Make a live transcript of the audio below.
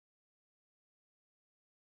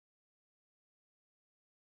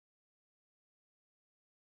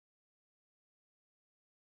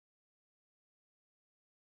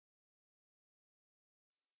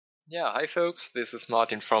Yeah, hi folks, this is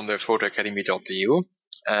Martin from the photoacademy.eu,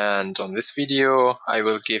 and on this video I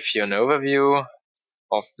will give you an overview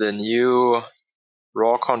of the new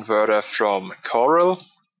RAW converter from Corel,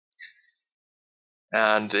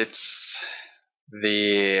 and it's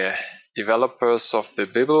the developers of the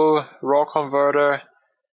Bibble RAW converter.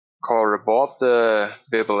 Corel bought the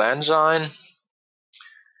Bibble engine,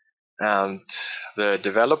 and the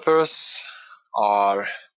developers are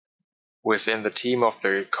within the team of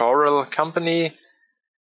the Corel company.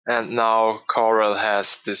 And now Corel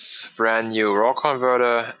has this brand new RAW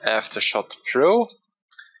converter AfterShot PRO,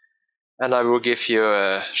 and I will give you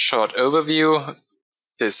a short overview of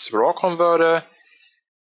this RAW converter.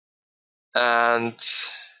 And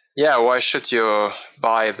yeah, why should you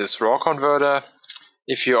buy this RAW converter?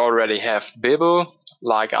 If you already have Bibble,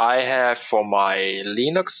 like I have for my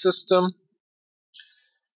Linux system,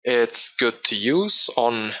 it's good to use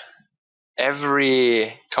on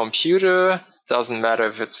every computer. Doesn't matter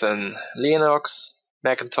if it's in Linux,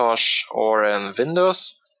 Macintosh, or in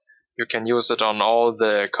Windows. You can use it on all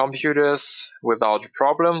the computers without a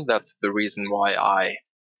problem. That's the reason why I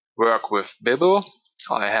work with Bibble.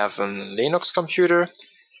 I have a Linux computer.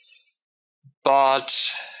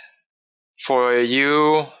 But for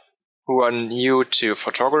you who are new to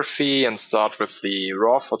photography and start with the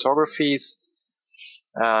RAW photographies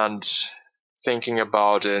and thinking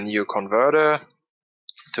about a new converter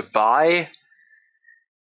to buy,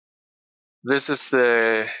 this is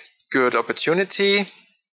the good opportunity.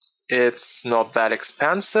 It's not that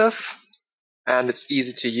expensive and it's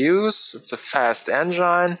easy to use. It's a fast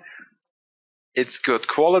engine. It's good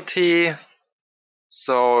quality.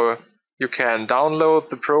 So you can download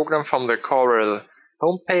the program from the Corel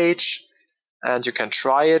homepage and you can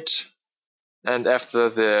try it. And after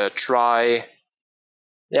the try,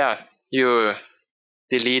 you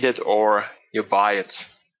delete it or you buy it.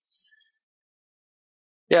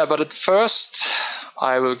 But at first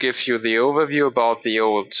I will give you the overview about the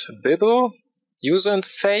old Bibble user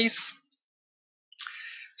interface.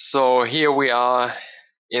 So here we are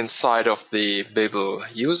inside of the Bibble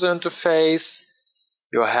user interface.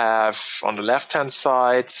 You have on the left hand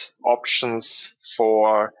side options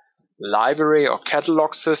for library or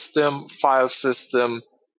catalog system, file system,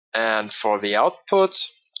 and for the output.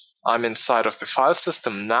 I'm inside of the file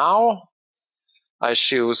system now. I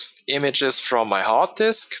choose images from my hard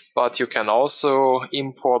disk, but you can also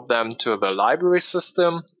import them to the library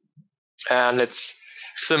system, and it's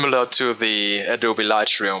similar to the Adobe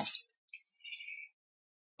Lightroom.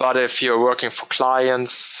 But if you're working for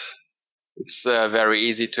clients, it's very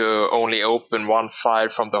easy to only open one file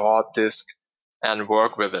from the hard disk and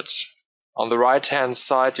work with it. On the right hand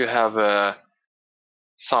side you have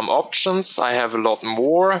some options. I have a lot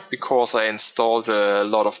more because I installed a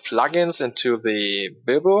lot of plugins into the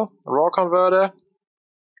Bibble RAW converter.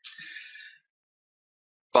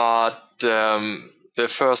 But the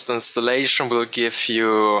first installation will give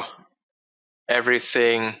you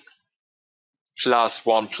everything plus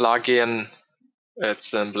one plugin.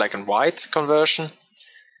 It's in black and white conversion.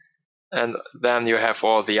 And then you have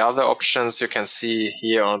all the other options you can see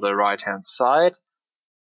here on the right hand side.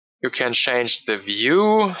 You can change the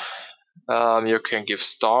view, you can give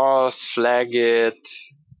stars, flag it,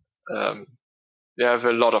 you have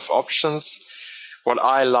a lot of options. What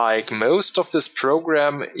I like most of this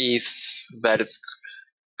program is that it's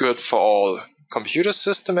good for all computer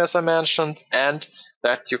systems, as I mentioned, and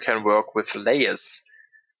that you can work with layers.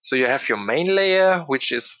 So you have your main layer,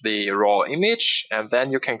 which is the raw image, and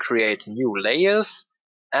then you can create new layers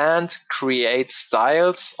and create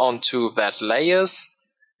styles onto that layers.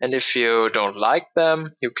 And if you don't like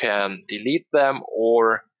them, you can delete them,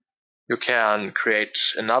 or you can create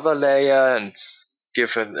another layer and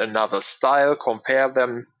give it another style, compare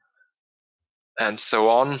them, and so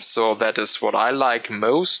on. So that is what I like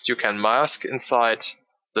most. You can mask inside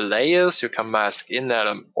the layers, you can mask in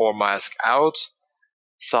or mask out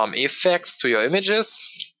some effects to your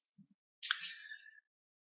images.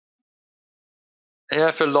 You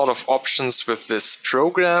have a lot of options with this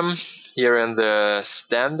program. Here in the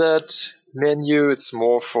standard menu, it's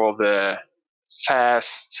more for the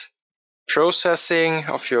fast processing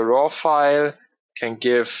of your RAW file. You can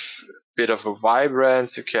give a bit of a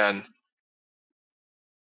vibrance, you can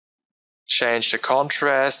change the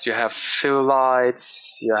contrast, you have fill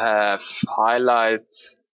lights, you have highlight,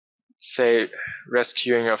 say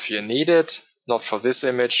rescuing if you need it, not for this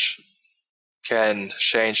image. Can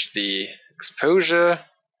change the exposure,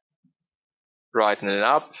 brighten it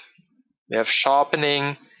up. You have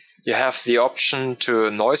sharpening, you have the option to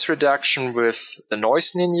noise reduction with the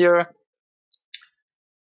noise linear,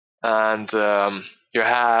 and You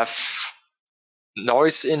have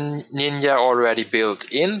Noise Ninja already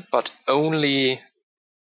built in, but only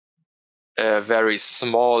a very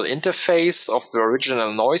small interface of the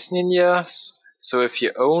original Noise Ninja. So if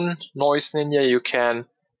you own Noise Ninja, you can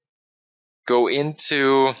go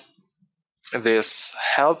into this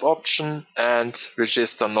help option and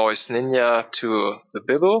register Noise Ninja to the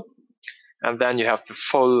Bibble, and then you have the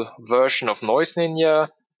full version of Noise Ninja,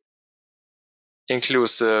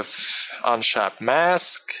 inclusive unsharp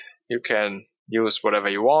mask. You can use whatever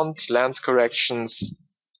you want, lens corrections,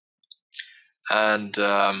 and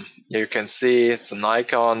you can see it's a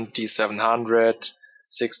Nikon D700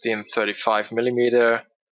 16-35mm,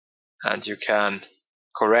 and you can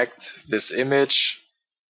correct this image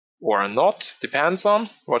or not, depends on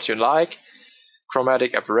what you like.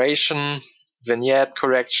 Chromatic aberration, vignette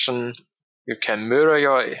correction, you can mirror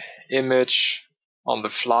your image on the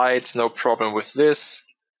fly, it's no problem with this.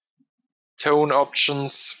 Tone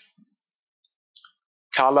options,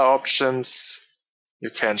 color options, you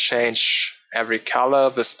can change every color,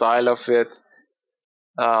 the style of it.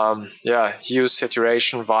 Hue,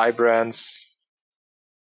 saturation, vibrance,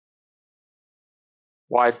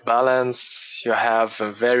 white balance. You have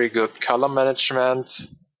a very good color management.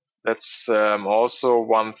 That's also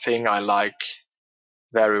one thing I like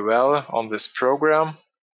very well on this program.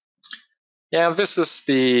 Yeah, this is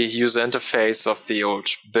the user interface of the old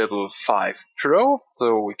Bibble 5 Pro.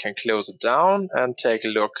 So we can close it down and take a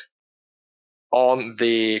look on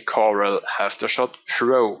the Corel AfterShot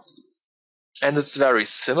Pro. And it's very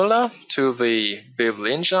similar to the Bibble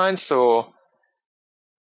engine,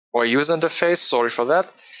 or user interface, sorry for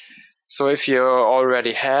that. So if you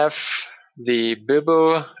already have the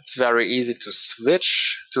Bibble, it's very easy to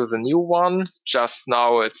switch to the new one. Just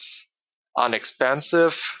now it's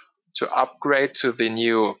inexpensive to upgrade to the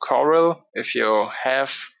new Corel if you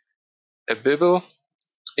have a Bibble.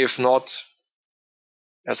 If not,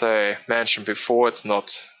 as I mentioned before, it's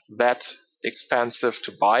not that expensive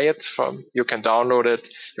to buy it from. You can download it,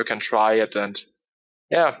 you can try it, and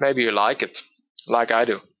yeah, maybe you like it, like I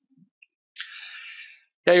do.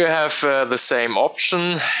 Here you have the same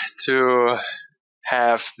option to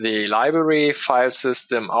have the library file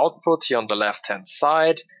system output here on the left hand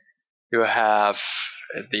side. You have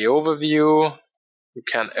the overview. You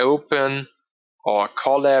can open or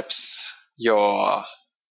collapse your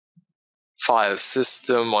file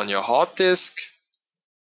system on your hard disk.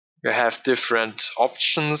 You have different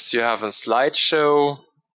options. You have a slideshow,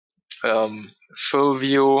 full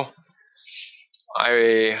view.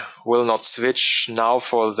 I will not switch now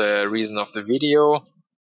for the reason of the video,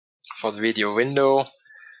 for the video window,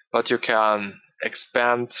 but you can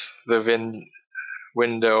expand the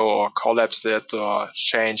window or collapse it or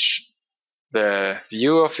change the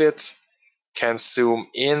view of it. Can zoom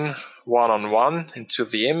in one-on-one into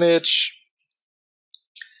the image.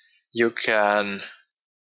 You can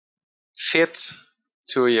fit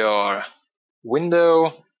to your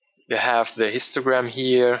window. You have the histogram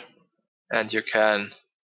here, and you can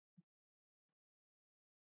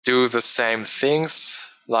do the same things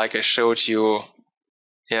like I showed you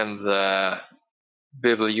in the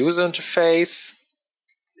Bibble user interface.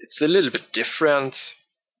 It's a little bit different,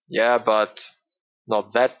 yeah, but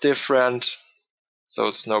not that different, so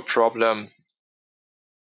it's no problem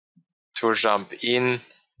to jump in.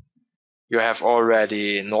 You have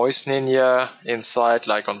already Noise Ninja inside,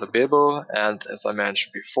 like on the Bibble, and as I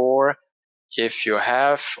mentioned before, if you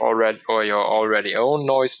have already or you already own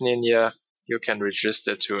Noise Ninja, you can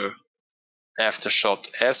register to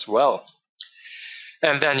AfterShot as well.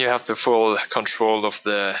 And then you have the full control of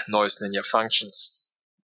the Noise Ninja functions.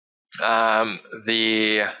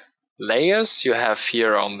 The layers you have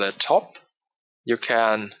here on the top, you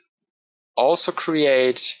can also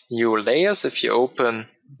create new layers. If you open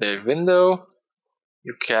the window,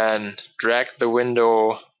 you can drag the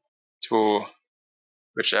window to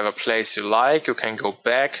whichever place you like. You can go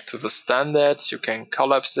back to the standard, you can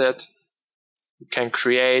collapse it, you can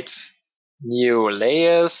create new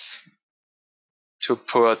layers to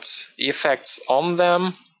put effects on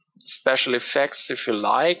them, special effects if you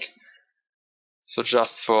like. So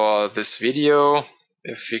just for this video,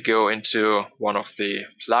 if we go into one of the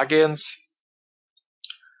plugins,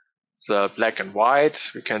 it's a black and white,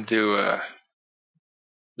 we can do a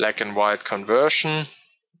black and white conversion,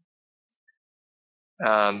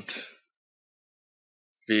 and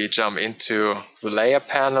we jump into the layer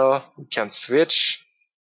panel. We can switch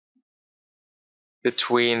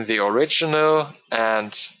between the original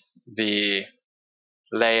and the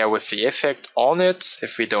layer with the effect on it.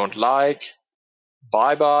 If we don't like,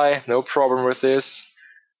 bye bye, no problem with this.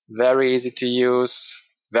 Very easy to use,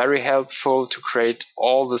 very helpful to create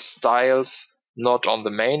all the styles not on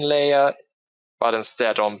the main layer, but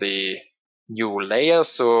instead on the new layer,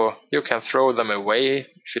 so you can throw them away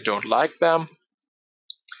if you don't like them.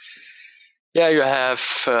 Yeah, you have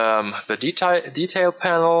the detail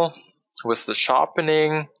panel with the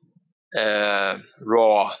sharpening,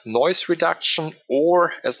 raw noise reduction,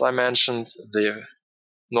 or as I mentioned, the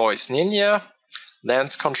noise ninja,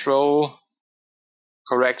 lens control,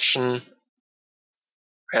 correction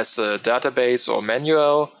as a database or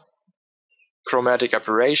manual, chromatic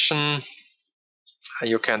aberration.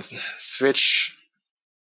 You can switch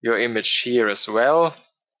your image here as well,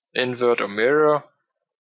 invert or mirror,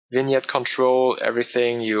 vignette control,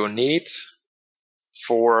 everything you need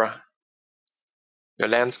for your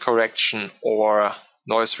lens correction or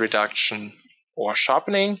noise reduction or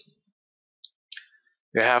sharpening.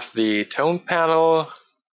 You have the tone panel,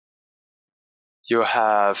 you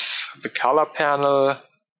have the color panel,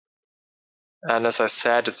 and as I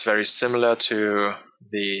said, it's very similar to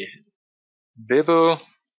the Bibble.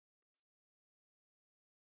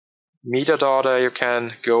 Metadata you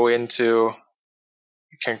can go into,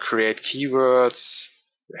 you can create keywords,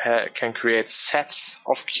 you can create sets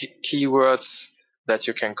of keywords that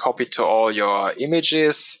you can copy to all your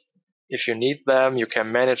images. If you need them, you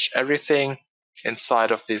can manage everything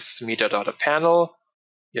inside of this metadata panel.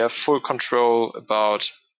 You have full control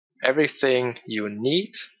about everything you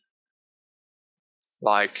need,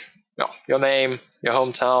 like your name, your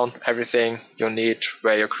hometown, everything you need,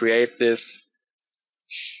 where you create this,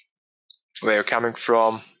 where you're coming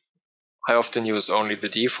from. I often use only the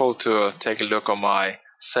default to take a look on my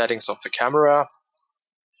settings of the camera.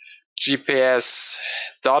 GPS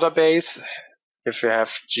database. If you have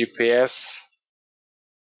GPS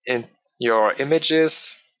in your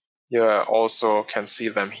images, you also can see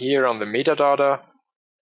them here on the metadata.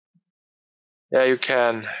 Yeah, you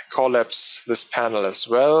can collapse this panel as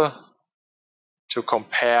well to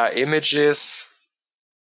compare images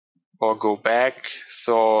or go back.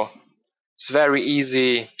 So it's very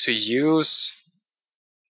easy to use.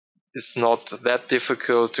 It's not that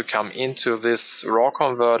difficult to come into this RAW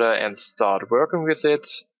converter and start working with it.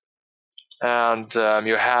 And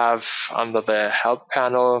you have under the help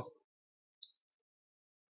panel,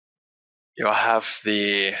 you have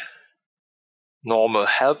the normal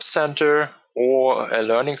help center or a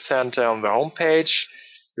learning center on the homepage.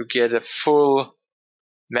 You get a full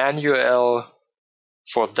manual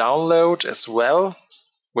for download as well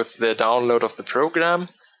with the download of the program.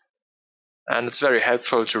 And it's very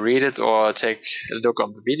helpful to read it or take a look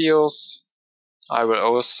on the videos. I will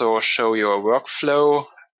also show you a workflow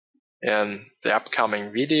in the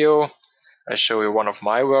upcoming video. I show you one of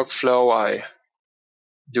my workflow I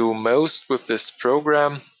do most with this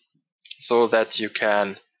program so that you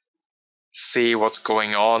can see what's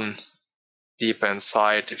going on deeper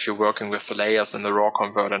inside if you're working with the layers in the RAW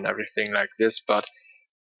converter and everything like this. But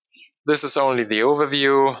this is only the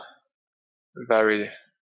overview, very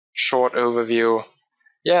short overview.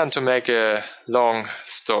 Yeah, and to make a long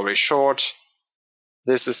story short,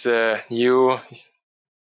 this is a new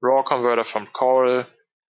RAW converter from Corel,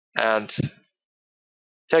 and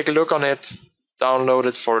take a look on it, download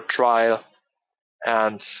it for a trial,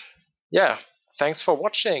 and yeah, thanks for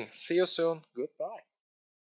watching. See you soon. Goodbye.